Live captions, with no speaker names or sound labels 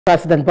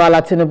President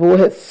Bola Tinubu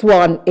has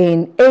sworn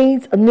in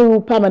 8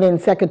 new permanent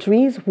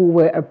secretaries who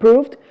were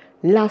approved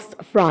last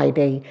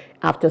Friday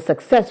after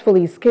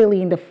successfully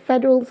scaling the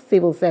federal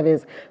civil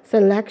service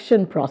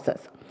selection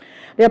process.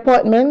 The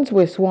appointments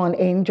were sworn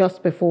in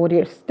just before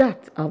the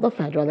start of the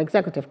Federal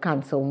Executive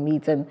Council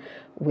meeting,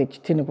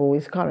 which Tinubu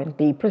is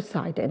currently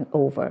presiding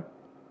over.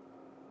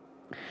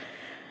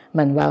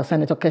 Meanwhile,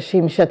 Senator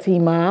Kashim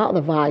Shettima,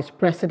 the Vice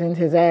President,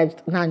 has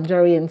urged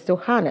Nigerians to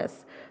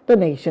harness the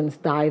nation's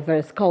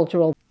diverse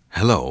cultural.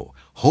 Hello,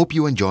 hope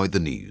you enjoyed the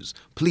news.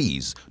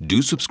 Please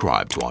do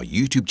subscribe to our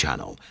YouTube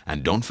channel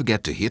and don't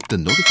forget to hit the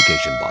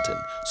notification button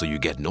so you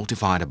get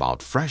notified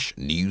about fresh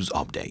news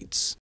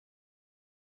updates.